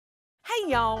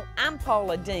Hey y'all, I'm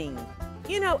Paula Deen.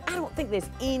 You know, I don't think there's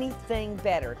anything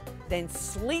better than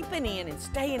sleeping in and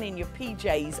staying in your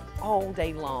PJs all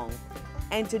day long.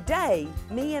 And today,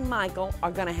 me and Michael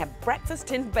are gonna have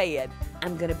breakfast in bed.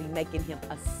 I'm gonna be making him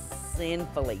a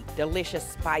sinfully delicious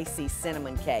spicy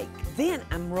cinnamon cake. Then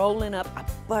I'm rolling up a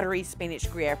buttery spinach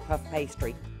Gruyere puff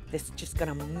pastry that's just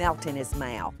gonna melt in his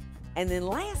mouth. And then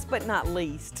last but not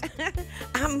least,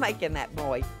 I'm making that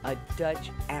boy a Dutch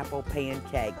apple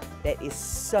pancake that is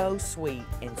so sweet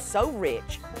and so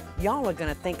rich, y'all are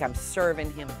gonna think I'm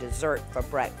serving him dessert for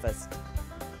breakfast.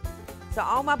 So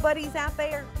all my buddies out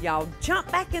there, y'all jump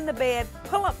back in the bed,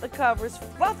 pull up the covers,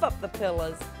 fluff up the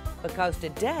pillows, because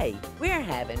today we're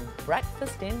having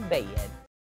breakfast in bed.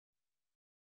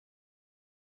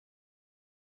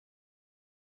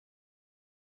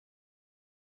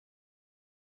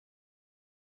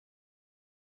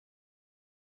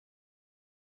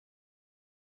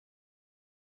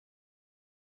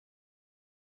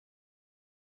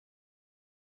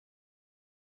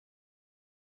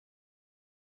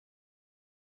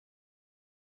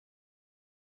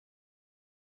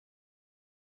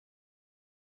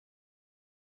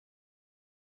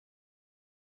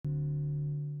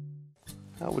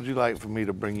 How would you like for me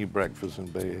to bring you breakfast in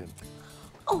bed?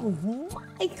 Oh,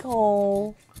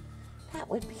 Michael, that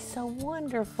would be so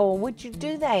wonderful. Would you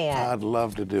do that? I'd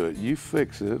love to do it. You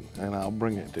fix it, and I'll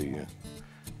bring it to you.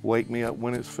 Wake me up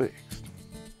when it's fixed.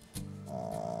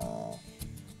 Well,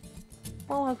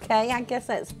 okay, I guess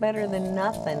that's better than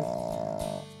nothing.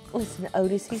 Listen,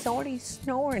 Otis, he's already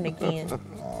snoring again.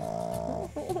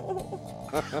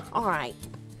 All right,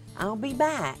 I'll be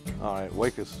back. All right,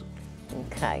 wake us.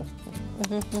 Okay.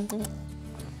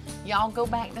 Y'all go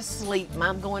back to sleep.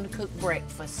 I'm going to cook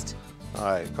breakfast. All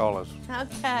right, call us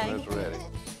Okay. when it's ready.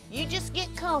 You just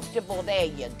get comfortable. There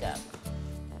you go.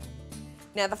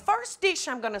 Now, the first dish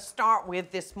I'm going to start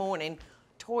with this morning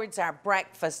towards our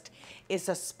breakfast is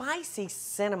a spicy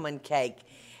cinnamon cake.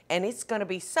 And it's going to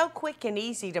be so quick and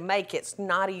easy to make, it's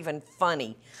not even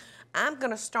funny. I'm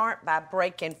going to start by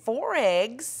breaking 4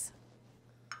 eggs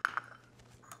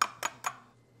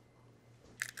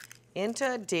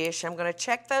into a dish. I'm going to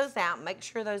check those out, make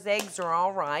sure those eggs are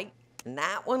all right. And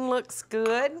that one looks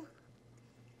good.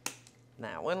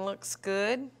 That one looks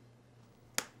good.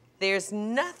 There's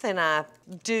nothing I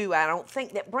don't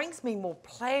think, that brings me more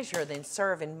pleasure than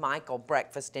serving Michael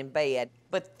breakfast in bed.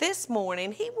 But this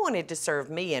morning, he wanted to serve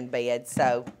me in bed,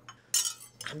 so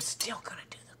I'm still gonna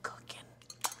do the cooking.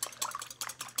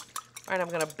 All right, I'm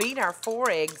gonna beat our 4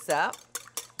 eggs up.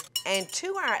 And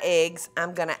to our eggs,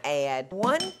 I'm gonna add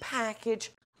 1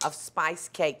 package of spice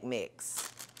cake mix.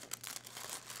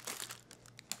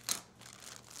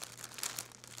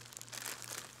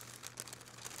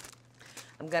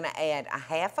 I'm gonna add a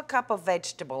 1/2 cup of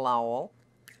vegetable oil.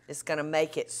 It's gonna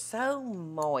make it so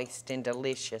moist and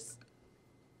delicious.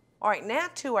 All right, now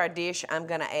to our dish, I'm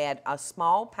gonna add a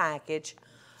small package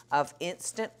of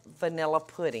instant vanilla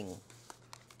pudding.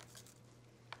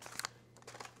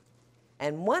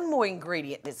 And one more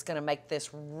ingredient that's gonna make this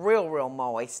real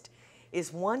moist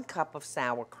is 1 cup of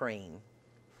sour cream.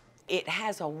 It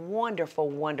has a wonderful,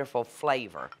 wonderful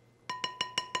flavor.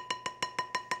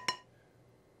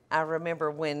 I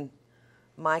remember when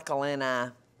Michael and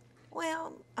I,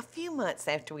 well, a few months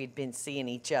after we'd been seeing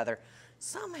each other,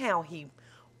 somehow he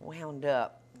wound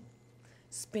up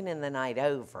spending the night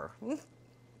over.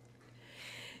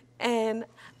 And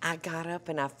I got up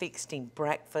and I fixed him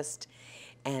breakfast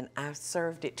and I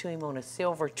served it to him on a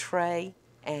silver tray,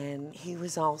 and he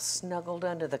was all snuggled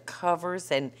under the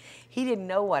covers, and he didn't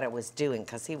know what I was doing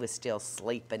because he was still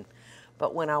sleeping.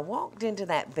 But when I walked into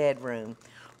that bedroom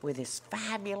with his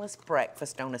fabulous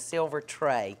breakfast on a silver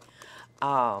tray,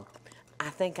 I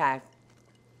think I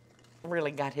really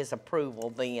got his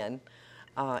approval then.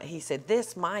 He said,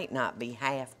 "This might not be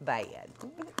half bad."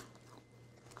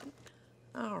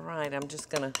 All right, I'm just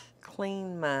gonna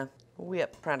clean my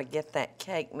whip, try to get that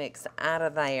cake mix out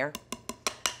of there,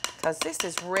 because this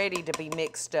is ready to be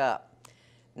mixed up.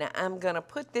 Now I'm gonna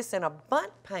put this in a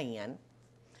bundt pan,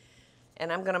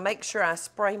 and I'm gonna make sure I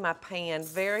spray my pan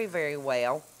very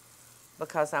well,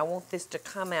 because I want this to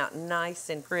come out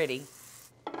nice and pretty.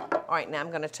 All right, now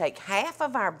I'm gonna take 1/2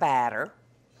 of our batter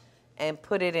and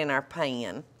put it in our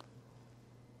pan.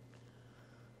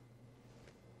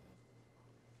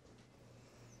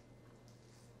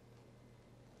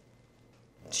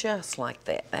 Just like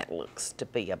that. That looks to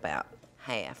be about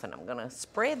 1/2, and I'm gonna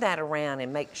spread that around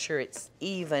and make sure it's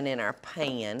even in our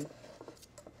pan.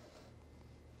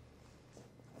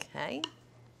 Okay.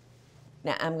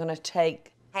 Now I'm gonna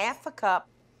take 1/2 cup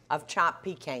of chopped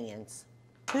pecans,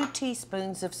 2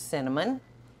 teaspoons of cinnamon,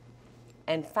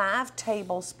 and 5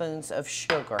 tablespoons of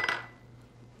sugar.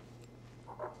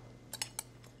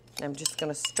 I'm just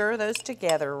going to stir those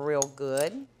together real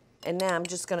good. And now I'm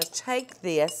just going to take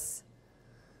this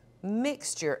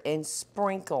mixture and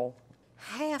sprinkle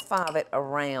half of it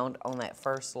around on that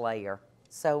first layer.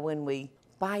 So when we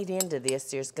bite into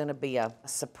this, there's going to be a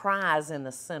surprise in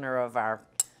the center of our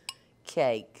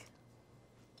cake.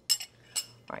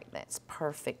 All right, that's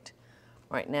perfect.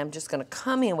 All right, now I'm just going to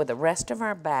come in with the rest of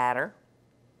our batter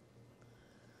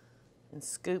and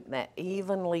scoop that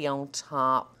evenly on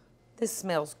top. This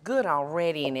smells good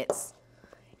already, and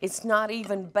it's not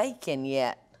even baking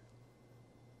yet.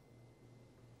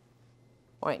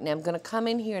 All right, now I'm going to come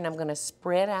in here and I'm going to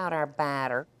spread out our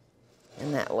batter,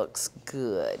 and that looks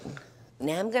good.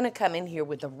 Now I'm going to come in here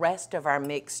with the rest of our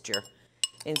mixture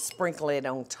and sprinkle it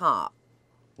on top.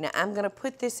 Now I'm going to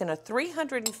put this in a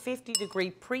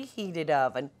 350-degree preheated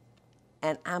oven,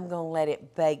 and I'm going to let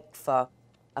it bake for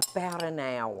about an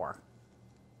hour.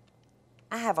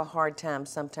 I have a hard time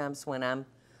sometimes when I'm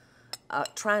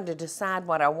trying to decide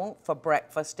what I want for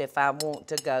breakfast, if I want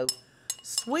to go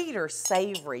sweet or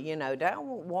savory. You know, do I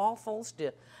want waffles?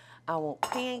 Do I want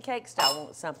pancakes? Do I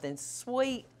want something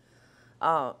sweet?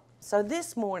 So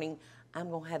this morning, I'm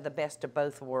going to have the best of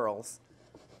both worlds.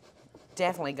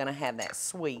 Definitely going to have that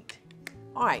sweet.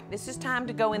 All right, this is time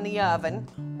to go in the oven.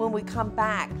 When we come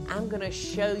back, I'm going to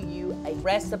show you a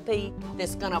recipe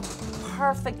that's going to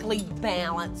perfectly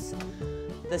balance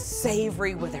the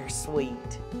savory with our sweet.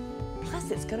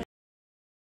 Plus, it's going to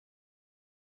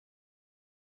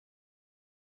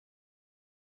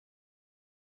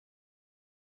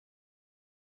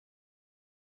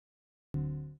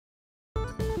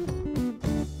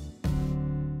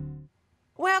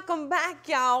Welcome back,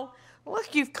 y'all.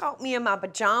 Look, you've caught me in my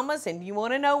pajamas, and you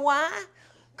want to know why?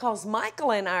 Because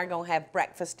Michael and I are going to have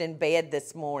breakfast in bed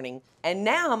this morning. And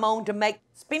now I'm on to make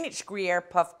spinach Gruyere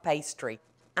puff pastry.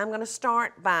 I'm going to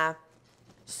start by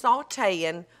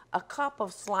sauteing a cup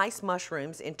of sliced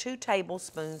mushrooms in 2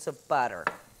 tablespoons of butter.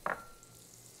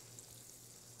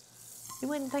 You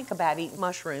wouldn't think about eating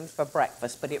mushrooms for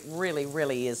breakfast, but it really,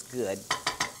 really is good.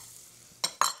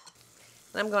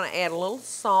 And I'm going to add a little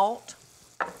salt,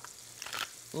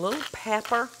 a little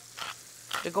pepper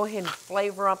to go ahead and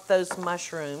flavor up those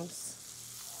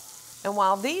mushrooms. And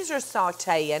while these are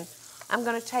sauteing, I'm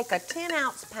going to take a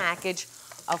 10-ounce package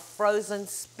of frozen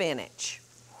spinach.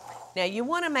 Now you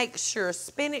want to make sure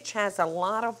spinach has a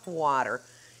lot of water.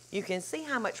 You can see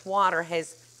how much water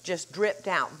has just dripped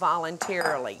out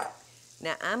voluntarily.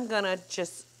 Now I'm going to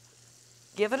just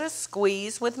give it a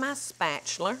squeeze with my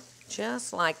spatula,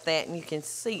 just like that, and you can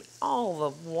see all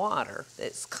the water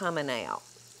that's coming out.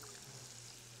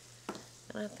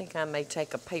 And I think I may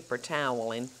take a paper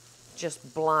towel and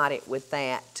just blot it with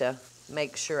that to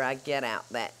make sure I get out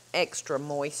that extra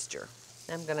moisture.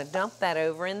 I'm going to dump that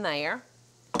over in there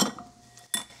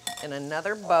in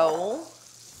another bowl.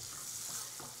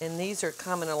 And these are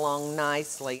coming along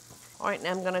nicely. All right,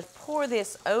 now I'm going to pour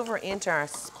this over into our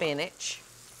spinach,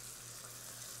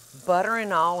 butter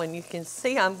and all, and you can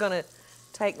see I'm going to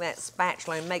take that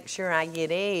spatula and make sure I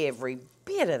get every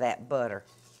bit of that butter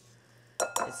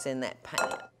that's in that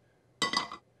pan.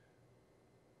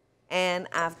 And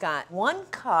I've got 1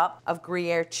 cup of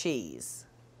Gruyere cheese.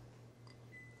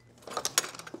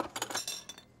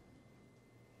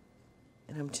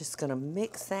 And I'm just going to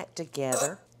mix that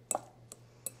together.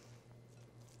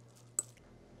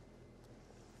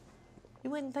 You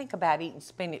wouldn't think about eating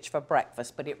spinach for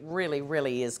breakfast, but it really,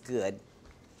 really is good.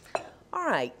 All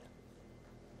right.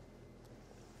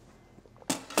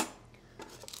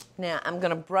 Now I'm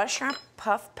going to brush our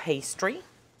puff pastry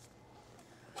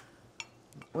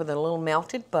with a little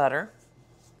melted butter.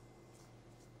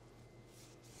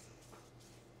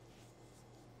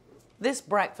 This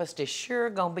breakfast is sure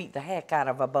going to beat the heck out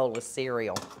of a bowl of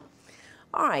cereal.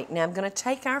 All right, now I'm going to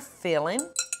take our filling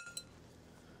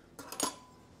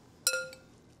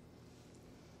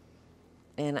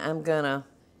and I'm going to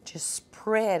just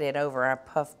spread it over our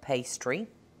puff pastry.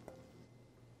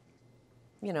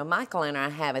 You know, Michael and I are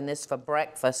having this for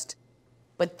breakfast,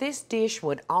 but this dish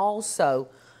would also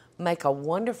make a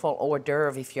wonderful hors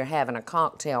d'oeuvre if you're having a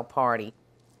cocktail party.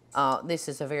 This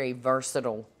is a very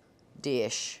versatile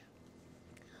dish.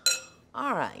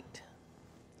 All right.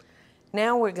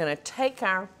 Now we're going to take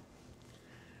our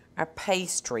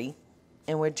pastry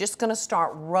and we're just going to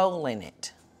start rolling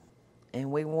it.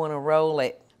 And we want to roll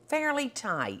it fairly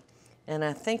tight. And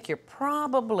I think you're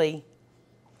probably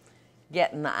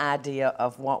getting the idea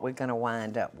of what we're going to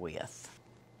wind up with.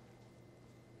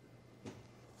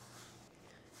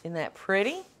 Isn't that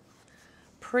pretty?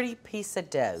 Pretty piece of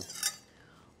dough.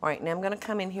 All right, now I'm gonna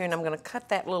come in here and I'm gonna cut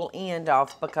that little end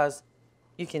off because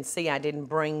you can see I didn't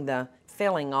bring the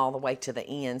filling all the way to the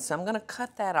end. So I'm gonna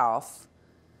cut that off.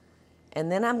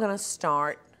 And then I'm gonna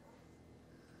start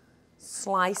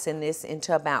slicing this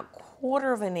into about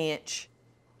 1/4 of an inch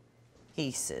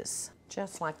pieces,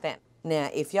 just like that.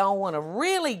 Now, if y'all wanna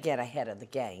really get ahead of the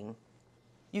game,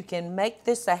 you can make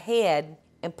this ahead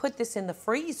and put this in the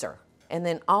freezer. And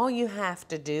then all you have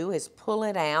to do is pull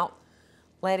it out,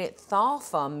 let it thaw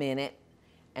for a minute,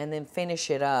 and then finish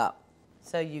it up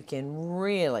so you can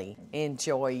really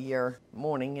enjoy your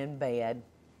morning in bed.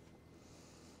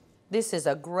 This is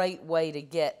a great way to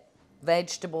get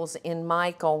vegetables in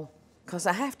Michael, because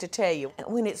I have to tell you,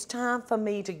 when it's time for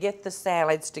me to get the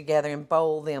salads together and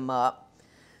bowl them up,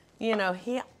 you know,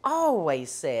 he always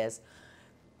says,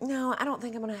 no, I don't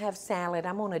think I'm gonna have salad,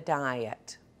 I'm on a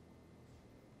diet.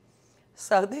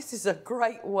 So this is a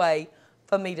great way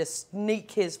for me to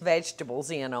sneak his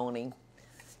vegetables in on him,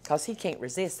 because he can't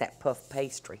resist that puff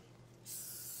pastry.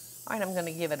 All right, I'm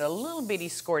gonna give it a little bitty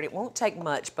squirt. It won't take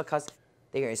much because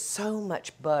there is so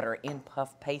much butter in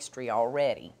puff pastry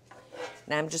already.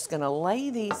 Now I'm just gonna lay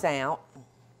these out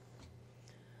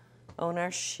on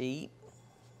our sheet.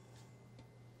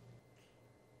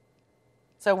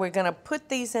 So we're gonna put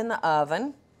these in the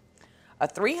oven, a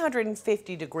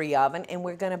 350-degree oven, and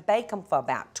we're gonna bake them for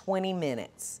about 20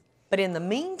 minutes. But in the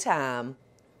meantime,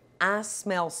 I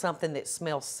smell something that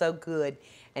smells so good,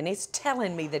 and it's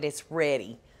telling me that it's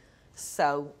ready.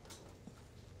 So,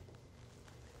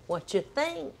 what you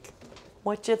think?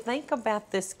 What you think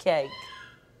about this cake?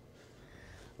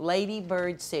 Lady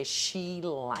Bird says she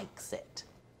likes it.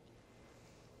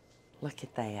 Look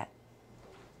at that.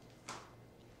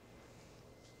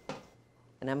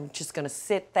 And I'm just gonna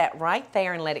sit that right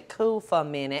there and let it cool for a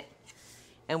minute.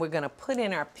 And we're gonna put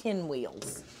in our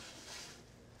pinwheels.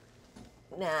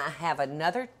 Now I have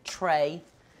another tray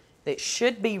that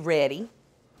should be ready.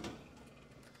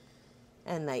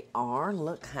 And they are.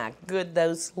 Look how good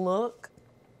those look.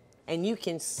 And you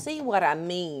can see what I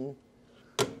mean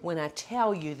when I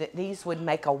tell you that these would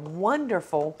make a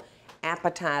wonderful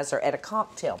appetizer at a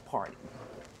cocktail party.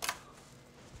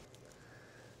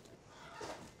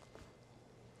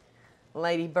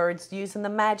 Lady Bird's using the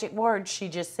magic word. She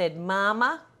just said,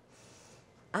 Mama,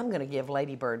 I'm gonna give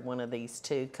Lady Bird one of these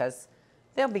too, because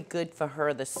they'll be good for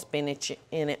her, the spinach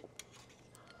in it.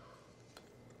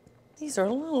 These are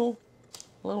a little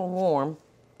warm.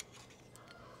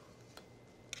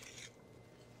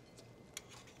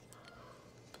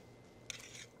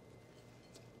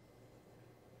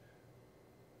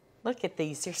 Look at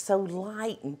these, they're so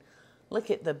light, and look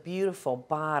at the beautiful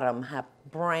bottom, how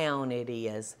brown it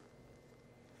is.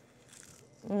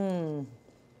 Mmm.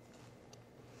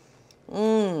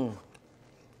 Mmm.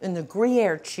 And the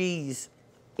Gruyere cheese,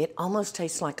 it almost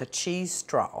tastes like a cheese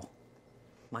straw.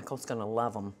 Michael's gonna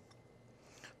love them.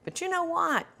 But you know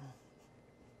what?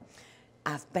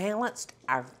 I've balanced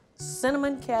our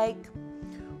cinnamon cake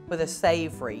with a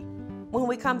savory. When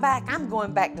we come back, I'm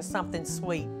going back to something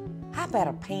sweet. How about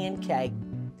a pancake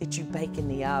that you bake in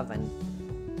the oven?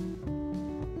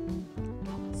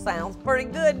 Sounds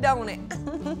pretty good, don't it?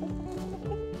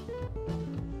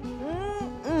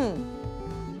 Mm-mm.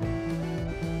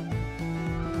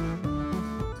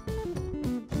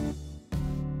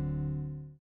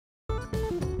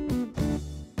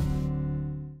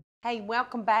 Hey,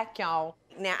 welcome back, y'all.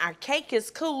 Now, our cake is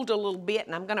cooled a little bit,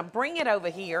 and I'm gonna bring it over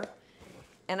here,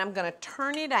 and I'm gonna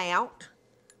turn it out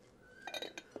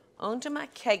onto my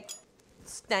cake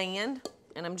stand,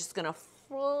 and I'm just gonna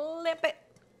flip it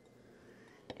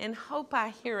and hope I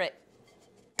hear it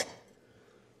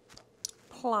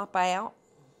plop out.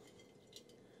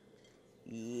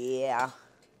 Yeah.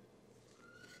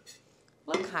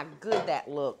 Look how good that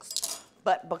looks.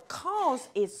 But because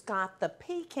it's got the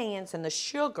pecans and the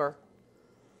sugar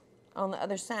on the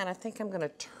other side, I think I'm gonna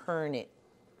turn it.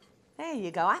 There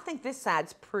you go. I think this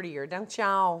side's prettier, don't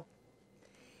y'all?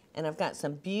 And I've got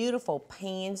some beautiful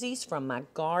pansies from my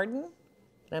garden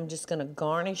that I'm just gonna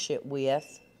garnish it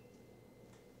with.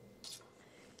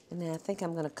 And then I think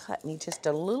I'm gonna cut me just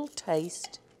a little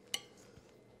taste.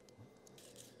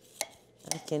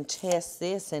 I can test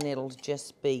this and it'll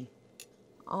just be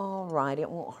all right. It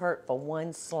won't hurt for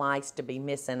one slice to be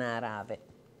missing out of it.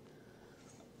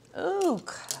 Ooh,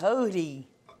 Cody.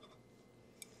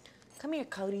 Come here,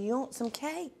 Cody. You want some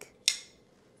cake?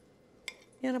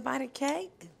 You want a bite of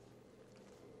cake?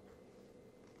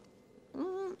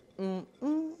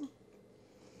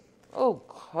 Oh,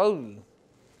 Cody.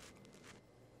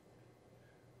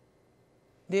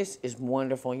 This is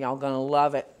wonderful. Y'all gonna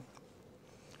love it.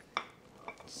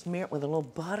 Smear it with a little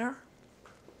butter.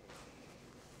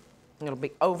 It'll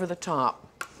be over the top.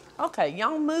 Okay,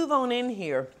 y'all move on in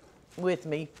here with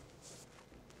me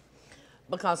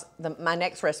because my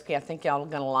next recipe I think y'all are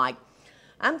gonna like.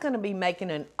 I'm gonna be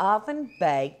making an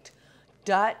oven-baked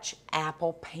Dutch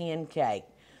apple pancake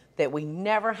that we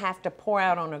never have to pour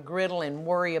out on a griddle and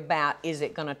worry about, is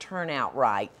it gonna turn out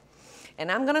right?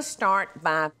 And I'm gonna start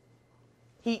by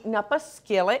heating up a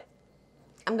skillet.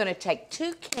 I'm gonna take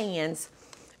 2 cans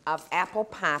of apple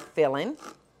pie filling.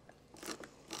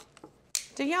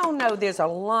 Do y'all know there's a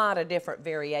lot of different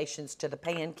variations to the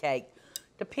pancake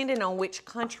depending on which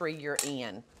country you're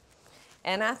in?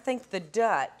 And I think the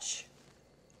Dutch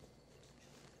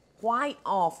quite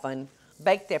often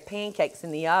bake their pancakes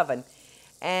in the oven,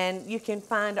 and you can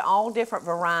find all different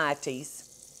varieties.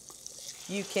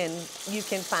 You can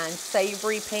find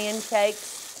savory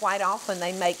pancakes. Quite often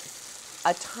they make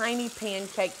a tiny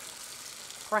pancake,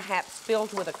 perhaps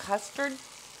filled with a custard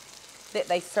that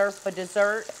they serve for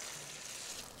dessert.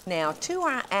 Now, to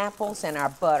our apples and our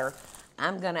butter,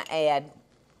 I'm gonna add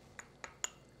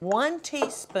 1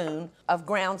 teaspoon of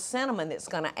ground cinnamon that's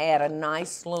gonna add a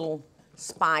nice little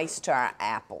spice to our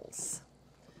apples.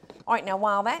 All right, now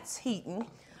while that's heating,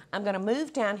 I'm gonna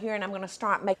move down here and I'm gonna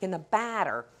start making the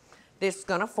batter that's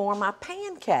gonna form my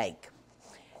pancake.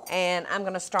 And I'm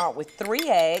gonna start with 3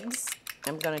 eggs.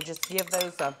 I'm gonna just give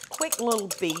those a quick little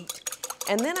beat.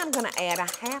 And then I'm gonna add a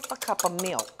 1/2 cup of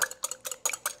milk.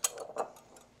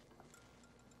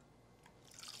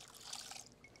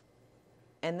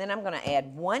 And then I'm gonna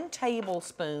add 1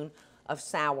 tablespoon of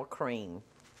sour cream.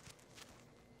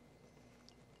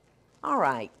 All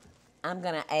right, I'm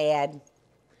gonna add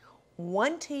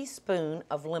 1 teaspoon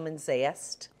of lemon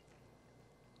zest.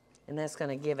 And that's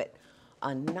gonna give it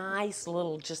a nice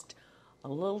little, just a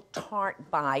little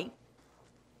tart bite.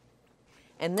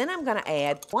 And then I'm gonna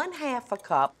add 1/2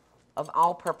 cup of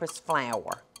all-purpose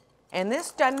flour. And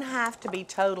this doesn't have to be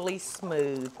totally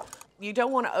smooth. You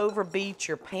don't want to overbeat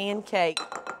your pancake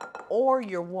or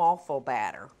your waffle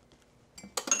batter.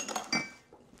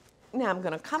 Now I'm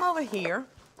gonna come over here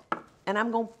and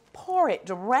I'm gonna pour it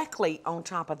directly on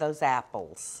top of those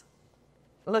apples.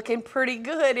 Looking pretty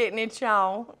good, isn't it,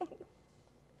 y'all?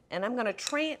 And I'm gonna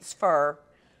transfer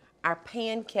our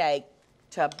pancake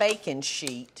to a baking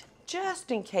sheet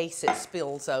just in case it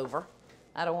spills over.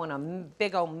 I don't want a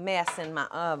big old mess in my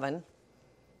oven.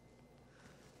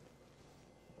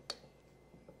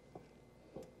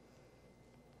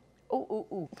 Ooh, ooh,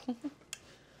 ooh.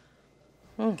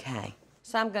 Okay,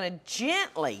 so I'm gonna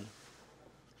gently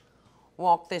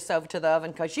walk this over to the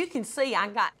oven because you can see I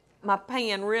got my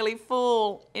pan really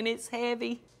full and it's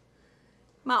heavy.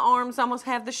 My arms almost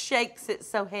have the shakes, it's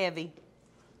so heavy.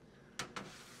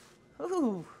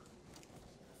 Ooh.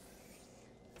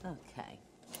 Okay.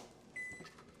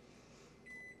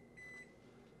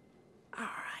 All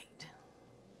right.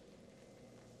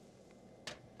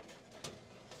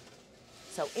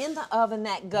 So in the oven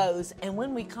that goes, and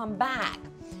when we come back,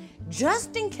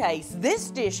 just in case this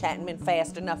dish hadn't been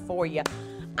fast enough for you,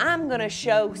 I'm gonna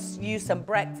show you some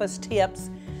breakfast tips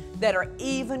that are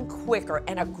even quicker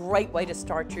and a great way to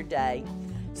start your day.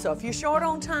 So if you're short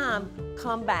on time,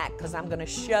 come back because I'm gonna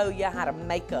show you how to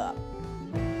make up.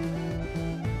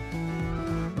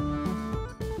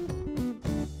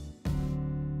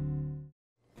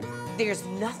 There's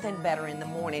nothing better in the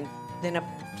morning than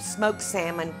a smoked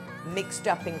salmon mixed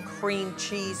up in cream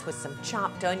cheese with some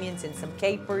chopped onions and some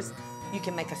capers. You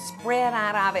can make a spread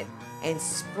out of it and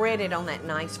spread it on that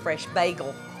nice fresh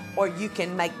bagel. Or you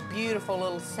can make beautiful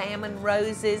little salmon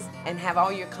roses and have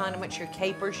all your condiments, your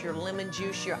capers, your lemon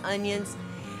juice, your onions,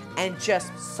 and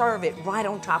just serve it right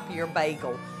on top of your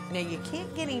bagel. Now, you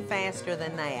can't get any faster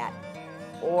than that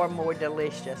or more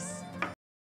delicious.